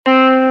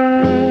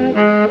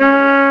Forma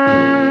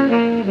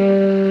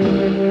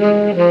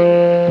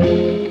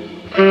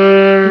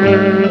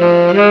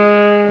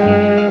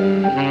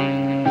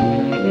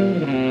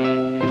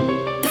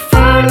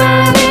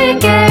de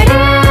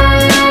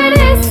querer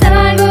es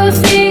algo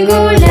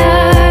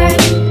singular.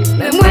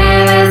 Me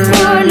mueves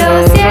por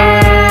los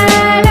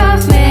cielos,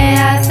 me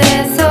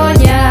haces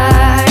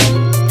soñar.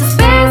 Tus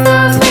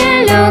besos me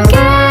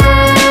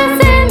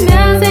enloquecen, me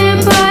hacen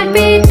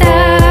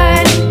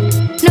palpitar.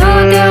 No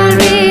te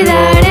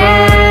olvidaré,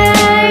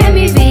 en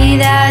mi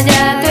vida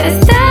ya tú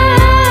estás.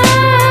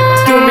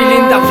 Tú, mi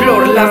linda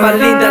flor, la más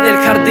linda del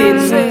jardín,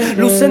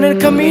 luz en el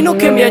camino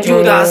que me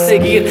ayuda a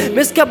seguir.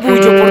 Me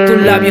escabullo por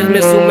tus labios,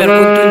 me sumerjo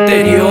en tu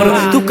interior.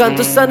 Tu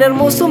canto es tan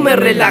hermoso, me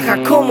relaja,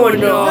 cómo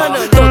no.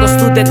 Todos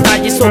tus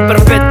detalles son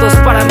perfectos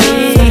para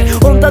mí.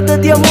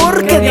 Ondas de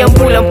amor que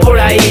deambulan por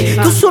ahí.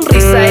 Tu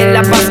sonrisa es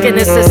la paz que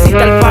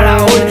necesita el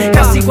faraón,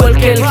 casi igual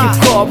que el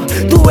hip hop.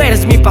 Tú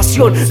eres mi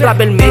pasión,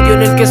 rap el medio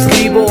en el que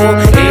escribo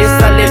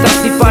estas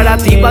letras y para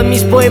ti van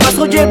mis poemas.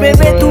 Oye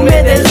bebé, tú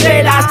me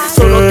desvelas.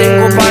 Solo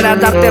tengo para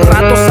darte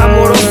ratos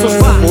amorosos,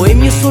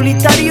 bohemio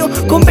solitario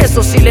con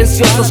besos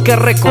silenciosos que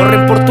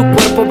recorren por tu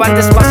cuerpo, van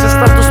despacio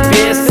hasta tus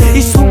pies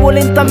y subo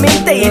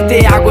lentamente y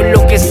te hago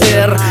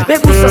enloquecer. Me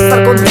gusta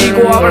estar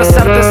contigo,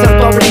 abrazarte, ser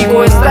tu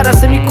abrigo.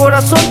 Estarás en mi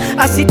corazón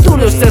así tú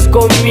no estés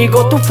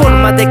conmigo. Tu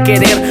forma de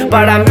querer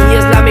para mí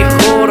es la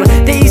mejor.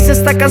 Te hice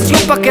esta canción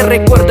pa' que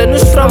recuerde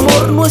nuestro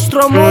amor,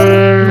 nuestro amor.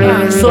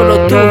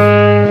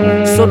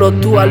 Solo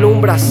tú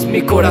alumbras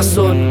mi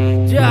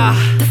corazón. Ya.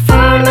 Tu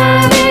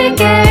forma de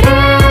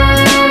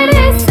querer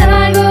es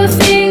algo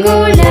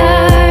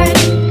singular.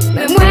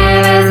 Me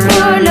mueves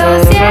por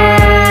los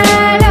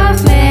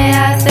cielos, me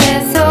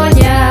haces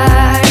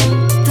soñar.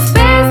 Tus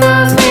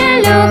besos me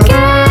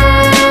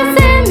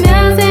enloquecen, me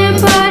hacen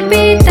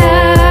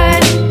palpitar.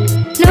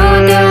 No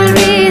te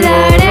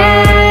olvidaré,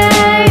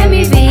 en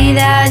mi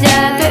vida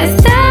ya tú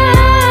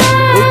estás.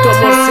 Hoy tu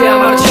amor se ha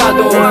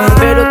marchado,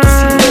 pero tu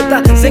silueta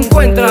se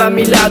encuentra a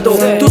mi lado.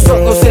 Tus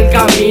ojos el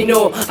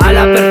camino a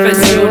la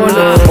perfección.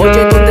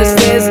 Oye, donde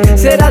estés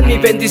serás mi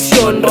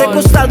bendición.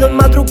 Recostado en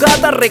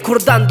madrugada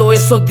recordando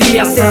esos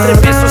días, entre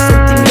besos,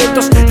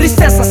 sentimientos,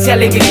 tristezas y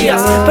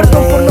alegrías.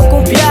 Perdón por no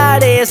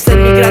confiar, ese es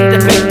mi gran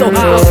defecto.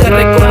 No sé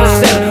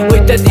reconocer,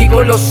 hoy te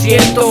digo lo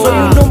siento. Soy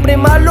un hombre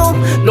malo,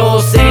 no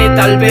sé,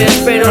 tal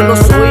vez, pero no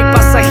soy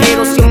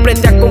pasajero. Siempre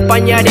te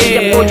acompañaré,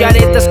 te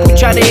apoyaré, te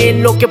escucharé,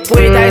 en lo que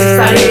pueda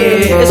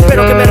estaré.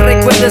 Espero que me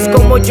recuerdes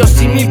como yo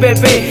sin mi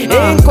bebé.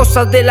 En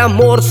cosas del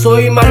amor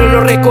soy malo,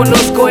 lo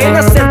reconozco. En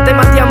hacer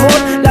temas de amor,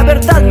 la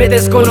verdad me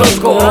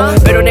desconozco.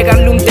 Pero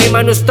negarle un tema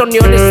a nuestra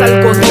unión es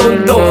algo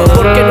tonto,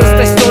 porque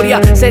nuestra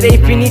historia será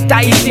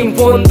infinita y sin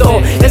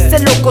fondo. Este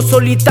loco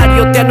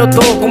solitario te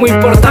anotó como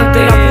importante.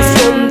 La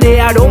fusión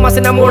de aromas,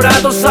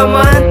 enamorados,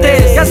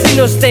 amantes, que así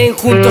no estén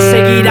juntos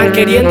seguirán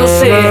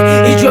queriéndose.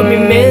 Y yo en mi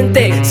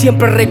mente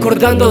siempre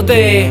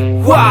recordándote.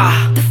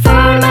 ¡Wow! Tu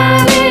forma